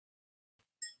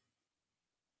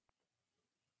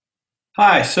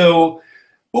Hi, so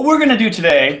what we're going to do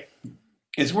today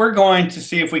is we're going to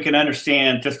see if we can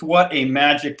understand just what a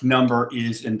magic number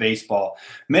is in baseball.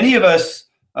 Many of us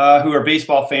who are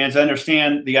baseball fans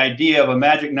understand the idea of a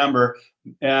magic number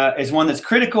as one that's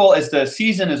critical as the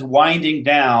season is winding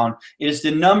down. It is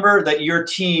the number that your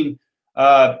team,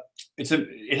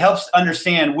 it helps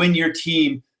understand when your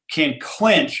team can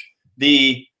clinch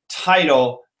the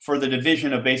title for the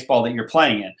division of baseball that you're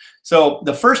playing in. So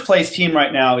the first place team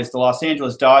right now is the Los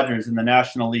Angeles Dodgers in the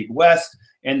National League West,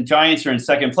 and Giants are in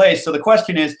second place. So the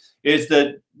question is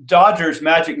the Dodgers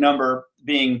magic number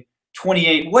being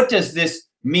 28, what does this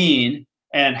mean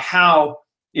and how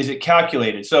is it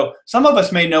calculated? So some of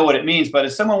us may know what it means, but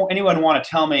does anyone want to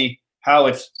tell me how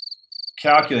it's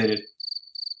calculated?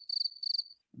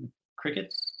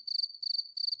 Cricket?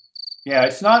 Yeah,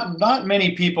 it's not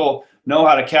many people know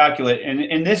how to calculate. And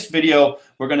in this video,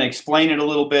 we're going to explain it a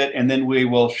little bit, and then we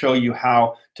will show you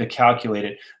how to calculate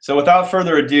it. So without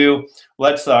further ado,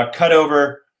 let's cut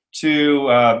over to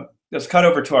our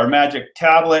magic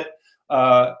tablet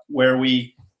where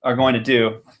we are going to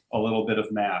do a little bit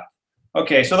of math.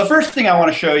 Okay, so the first thing I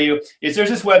want to show you is there's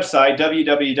this website,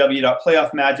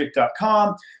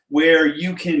 www.playoffmagic.com, where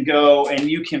you can go and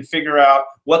you can figure out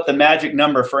what the magic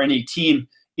number for any team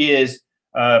is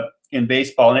in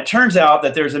baseball. And it turns out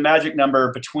that there's a magic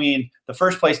number between the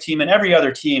first place team and every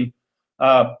other team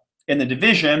in the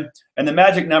division. And the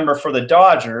magic number for the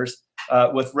Dodgers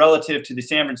with relative to the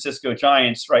San Francisco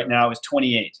Giants right now is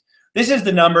 28. This is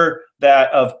the number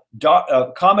that of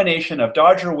a combination of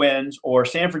Dodger wins or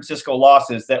San Francisco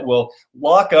losses that will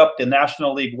lock up the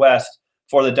National League West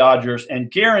for the Dodgers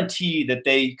and guarantee that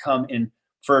they come in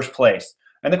first place.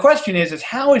 And the question is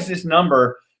how is this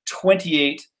number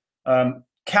 28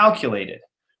 calculated?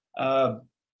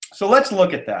 So let's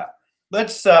look at that.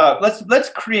 Let's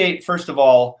create, first of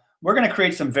all, we're going to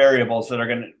create some variables that are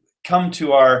going to come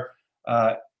to our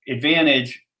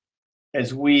advantage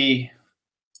as we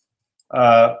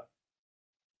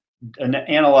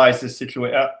analyze this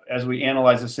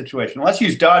situation. Let's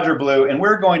use Dodger blue, and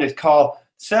we're going to call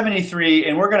 73,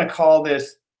 and we're going to call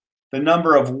this the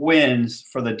number of wins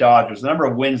for the Dodgers, the number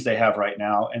of wins they have right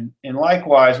now. And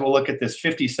likewise, we'll look at this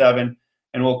 57,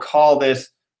 and we'll call this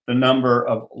the number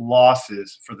of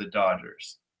losses for the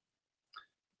Dodgers.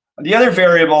 The other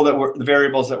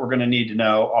variables that we're going to need to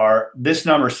know are this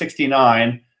number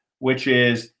 69, which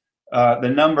is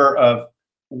the number of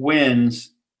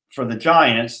wins for the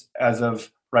Giants as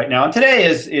of right now. And today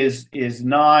is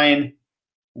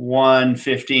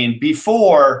 9/1/15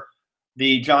 before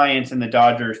the Giants and the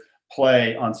Dodgers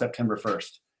play on September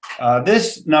 1st.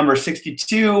 This number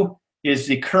 62 is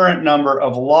the current number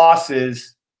of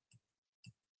losses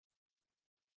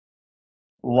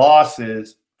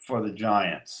for the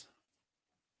Giants.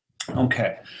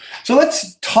 Okay, so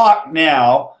let's talk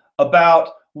now about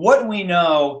what we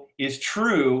know is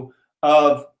true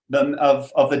of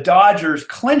the Dodgers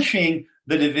clinching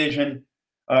the division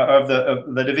of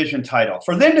the division title.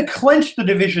 For them to clinch the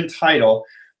division title,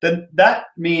 then that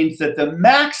means that the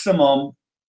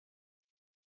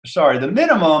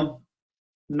minimum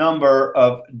number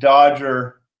of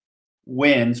Dodger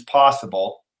wins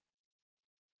possible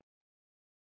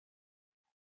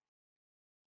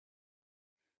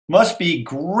must be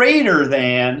greater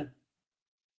than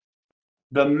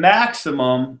the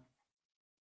maximum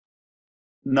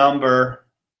number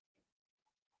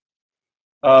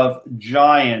of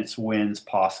Giants wins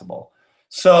possible.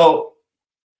 So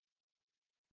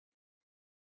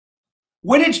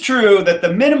when it's true that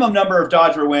the minimum number of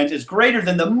Dodger wins is greater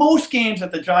than the most games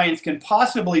that the Giants can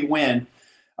possibly win,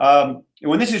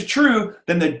 when this is true,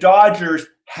 then the Dodgers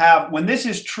have, when this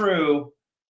is true,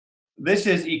 this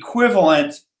is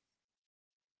equivalent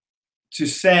to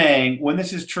saying, when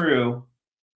this is true,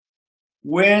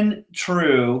 when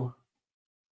true,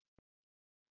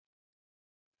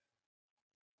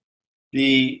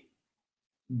 the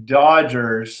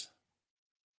Dodgers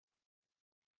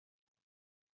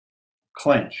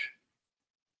clinch.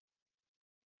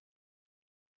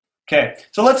 Okay,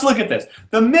 so let's look at this.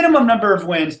 The minimum number of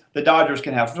wins the Dodgers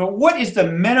can have. So what is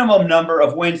the minimum number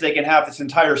of wins they can have this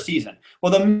entire season?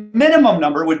 Well, the minimum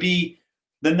number would be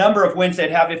the number of wins they'd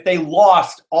have if they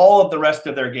lost all of the rest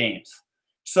of their games.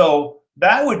 So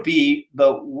that would be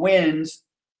the wins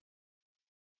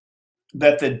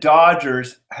that the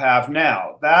Dodgers have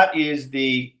now. That is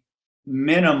the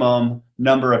minimum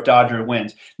number of Dodger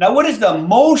wins. Now, what is the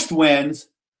most wins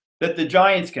that the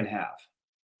Giants can have?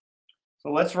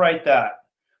 So let's write that.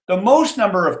 The most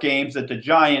number of games that the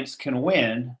Giants can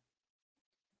win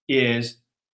is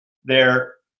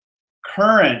their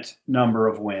current number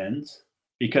of wins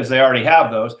because they already have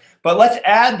those. But let's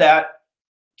add that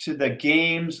to the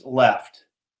games left.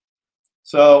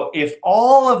 So if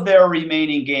all of their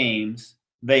remaining games,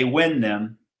 they win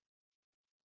them,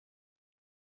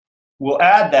 we'll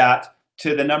add that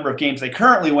to the number of games they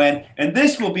currently win, and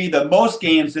this will be the most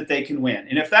games that they can win.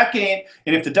 And if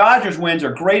the Dodgers wins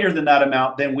are greater than that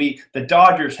amount, then the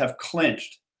Dodgers have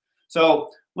clinched.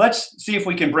 So let's see if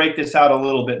we can break this out a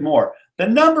little bit more. The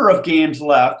number of games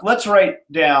left, let's write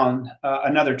down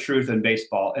another truth in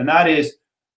baseball, and that is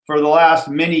for the last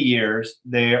many years,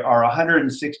 there are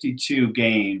 162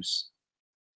 games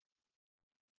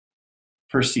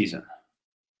per season.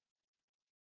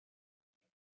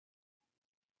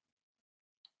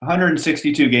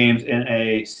 162 games in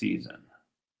a season.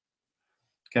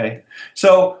 Okay,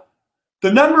 so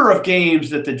the number of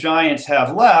games that the Giants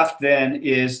have left then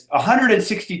is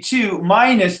 162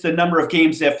 minus the number of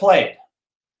games they've played,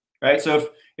 right? So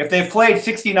if they've played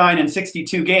 69 and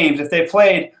 62 games, if they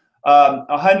played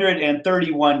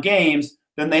 131 games,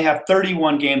 then they have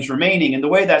 31 games remaining. And the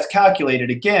way that's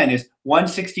calculated, again, is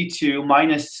 162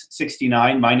 minus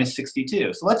 69 minus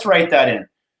 62. So let's write that in.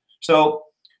 So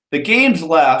the games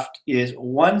left is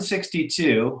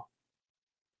 162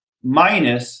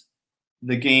 minus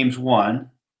the games won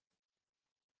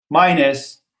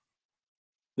minus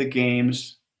the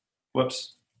games,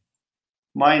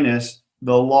 minus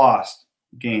the lost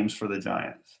games for the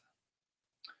Giants.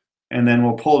 And then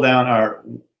we'll pull down our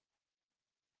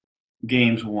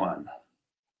games won.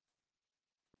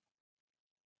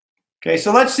 Okay,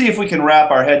 so let's see if we can wrap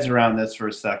our heads around this for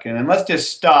a second, and let's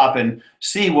just stop and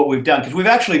see what we've done, because we've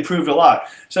actually proved a lot.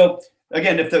 So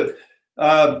again, if the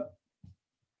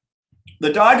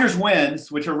Dodgers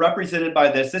wins, which are represented by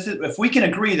this is if we can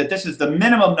agree that this is the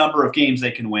minimum number of games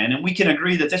they can win, and we can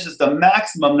agree that this is the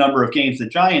maximum number of games the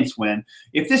Giants win,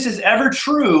 if this is ever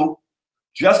true,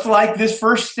 just like this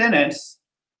first sentence,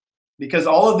 because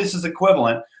all of this is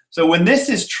equivalent, so when this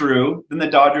is true, then the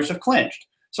Dodgers have clinched.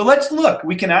 So let's look.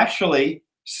 We can actually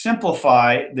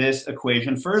simplify this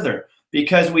equation further,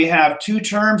 because we have two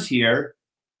terms here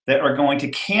that are going to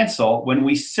cancel when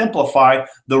we simplify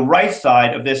the right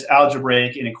side of this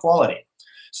algebraic inequality.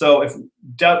 So if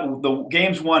the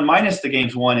games won minus the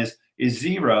games won is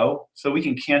 0, so we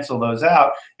can cancel those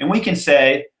out. And we can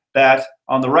say that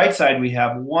on the right side we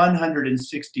have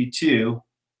 162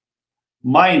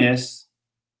 minus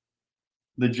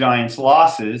the Giants'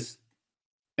 losses.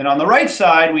 And on the right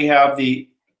side, we have the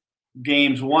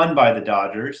games won by the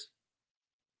Dodgers.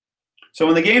 So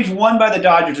when the games won by the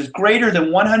Dodgers is greater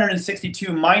than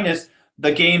 162 minus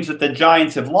the games that the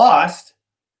Giants have lost,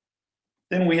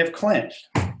 then we have clinched.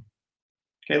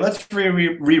 Okay, let's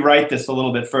rewrite this a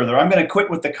little bit further. I'm going to quit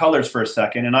with the colors for a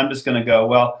second, and I'm just going to go,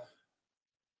 well,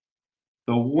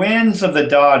 the wins of the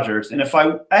Dodgers, and if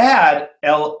I add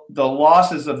the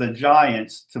losses of the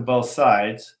Giants to both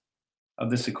sides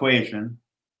of this equation,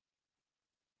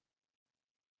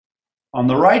 on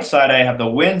the right side, I have the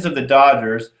wins of the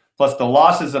Dodgers plus the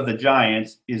losses of the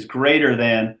Giants is greater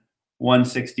than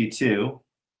 162.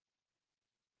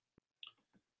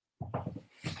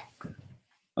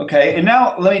 Okay, and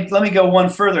now let me go one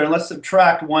further, and let's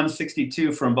subtract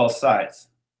 162 from both sides.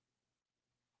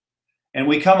 And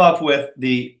we come up with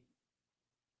the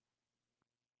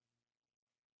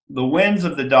wins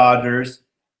of the Dodgers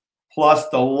plus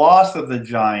the loss of the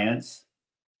Giants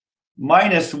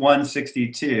minus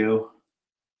 162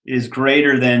 is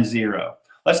greater than 0.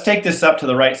 Let's take this up to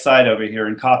the right side over here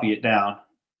and copy it down.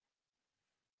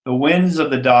 The wins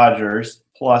of the Dodgers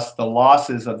plus the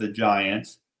losses of the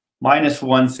Giants minus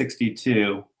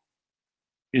 162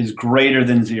 is greater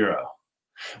than 0.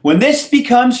 When this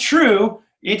becomes true,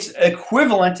 it's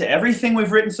equivalent to everything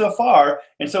we've written so far,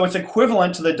 and so it's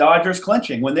equivalent to the Dodgers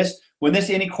clinching when this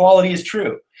inequality is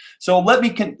true. So let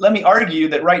me argue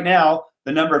that right now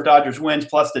the number of Dodgers wins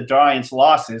plus the Giants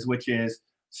losses, which is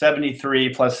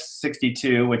 73 plus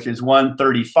 62, which is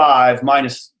 135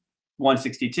 minus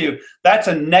 162, that's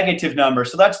a negative number,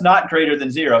 so that's not greater than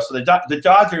 0. So the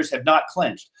Dodgers have not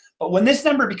clinched. But when this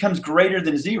number becomes greater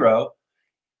than 0,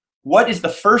 what is the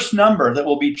first number that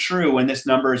will be true when this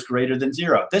number is greater than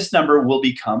 0? This number will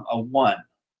become a 1.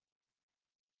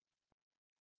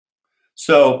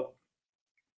 So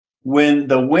when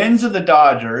the wins of the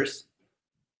Dodgers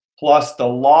plus the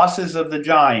losses of the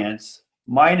Giants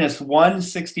minus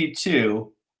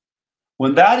 162,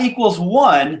 when that equals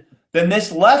 1, then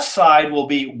this left side will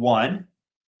be 1,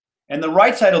 and the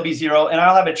right side will be 0, and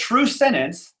I'll have a true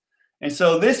sentence. And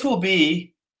so this will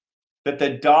be that the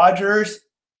Dodgers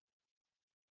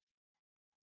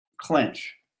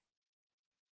clinch.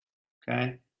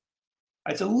 Okay?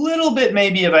 It's a little bit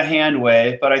maybe of a hand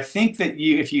wave, but I think that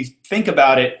if you think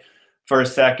about it for a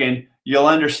second, you'll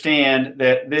understand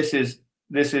that this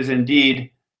is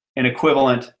indeed an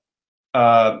equivalent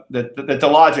that the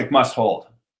logic must hold.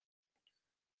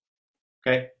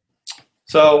 Okay,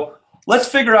 so let's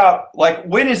figure out, like,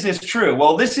 when is this true?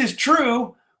 Well, this is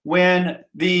true when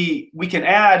we can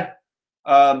add.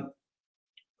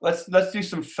 Let's do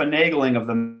some finagling of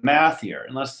the math here,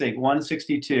 and let's take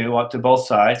 162 up to both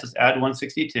sides. Let's add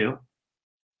 162.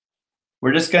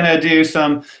 We're just going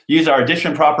to use our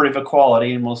addition property of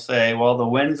equality, and we'll say, well, the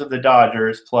wins of the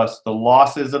Dodgers plus the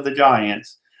losses of the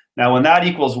Giants. Now, when that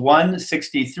equals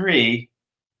 163,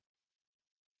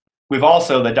 we've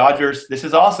also, the Dodgers, this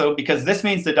is also, because this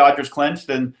means the Dodgers clinched,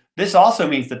 and this also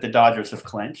means that the Dodgers have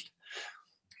clinched.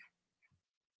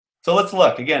 So let's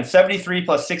look. Again, 73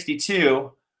 plus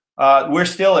 62, we're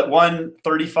still at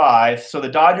 135, so the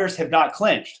Dodgers have not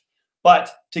clinched.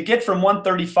 But to get from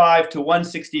 135 to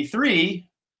 163,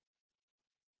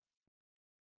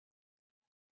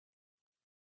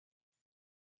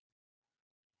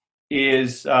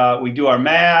 is we do our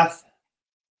math,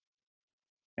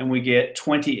 and we get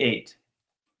 28.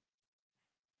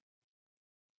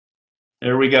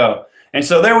 There we go. And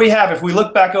so there we have, if we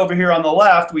look back over here on the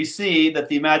left, we see that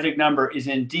the magic number is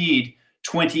indeed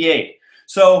 28.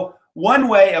 So one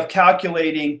way of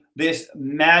calculating this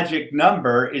magic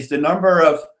number is the number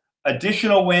of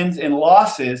additional wins and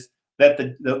losses that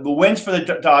the wins for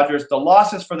the Dodgers, the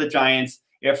losses for the Giants.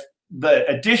 If the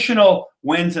additional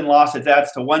wins and losses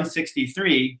adds to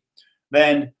 163,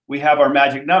 then we have our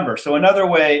magic number. So another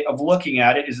way of looking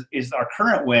at it is our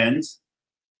current wins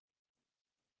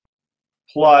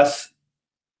plus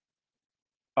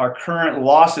our current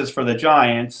losses for the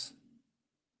Giants.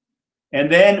 And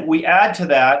then we add to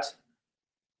that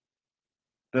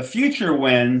the future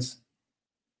wins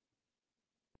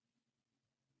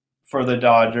for the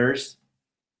Dodgers,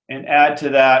 and add to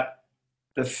that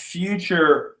the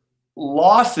future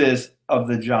losses of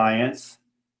the Giants.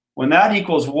 When that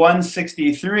equals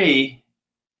 163,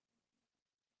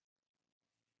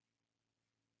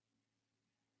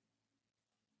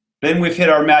 then we've hit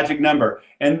our magic number.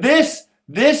 And this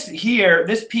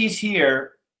piece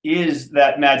here is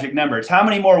that magic number. It's how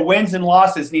many more wins and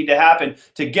losses need to happen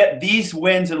to get these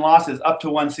wins and losses up to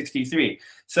 163.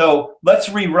 So let's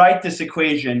rewrite this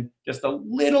equation just a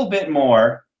little bit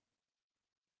more.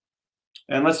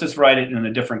 And let's just write it in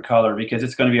a different color because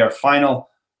it's going to be our final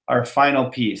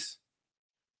piece.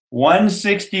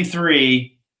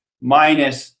 163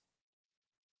 minus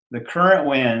the current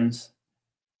wins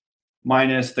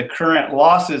minus the current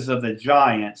losses of the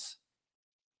Giants.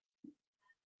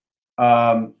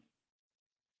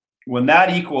 When that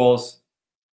equals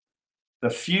the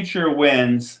future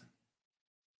wins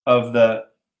of the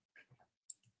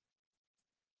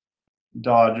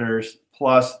Dodgers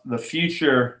plus the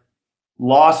future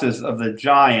losses of the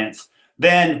Giants,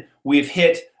 then we've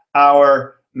hit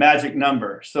our magic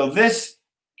number. So this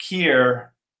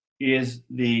here is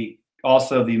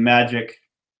also the magic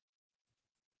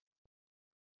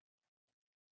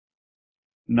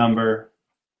number,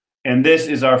 and this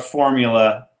is our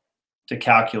formula to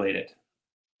calculate it.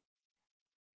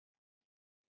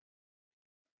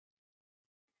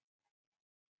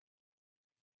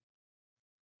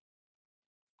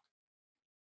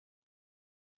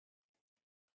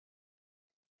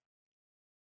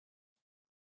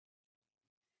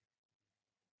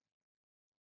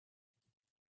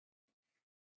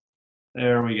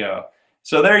 There we go.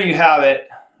 So there you have it.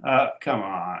 Come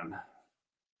on.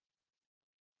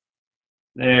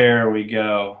 There we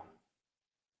go.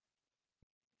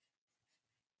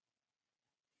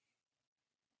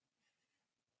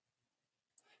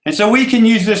 And so we can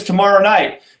use this tomorrow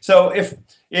night. So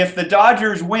if the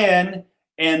Dodgers win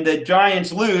and the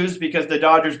Giants lose because the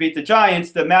Dodgers beat the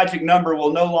Giants, the magic number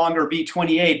will no longer be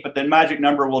 28, but the magic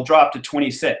number will drop to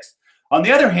 26. On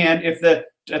the other hand, if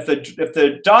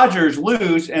the Dodgers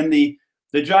lose and the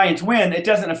Giants win, it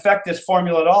doesn't affect this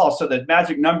formula at all. So the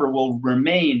magic number will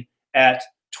remain at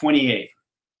 28.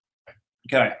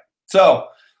 Okay, so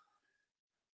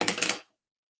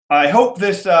I hope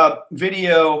this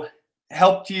video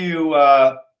helped you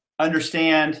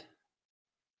understand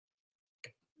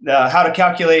how to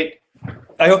calculate.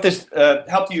 I hope this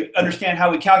helped you understand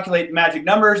how we calculate magic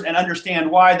numbers and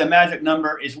understand why the magic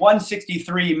number is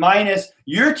 163 minus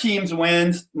your team's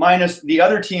wins minus the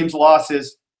other team's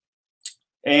losses,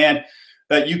 and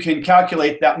that you can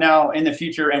calculate that now in the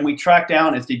future, and we track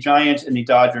down as the Giants and the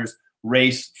Dodgers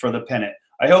race for the pennant.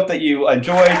 I hope that you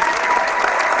enjoyed.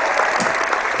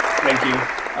 Thank you.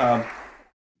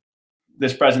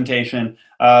 this presentation.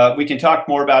 We can talk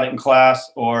more about it in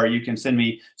class, or you can send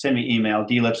me email,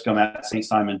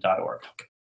 dlipscomb@stsimon.org.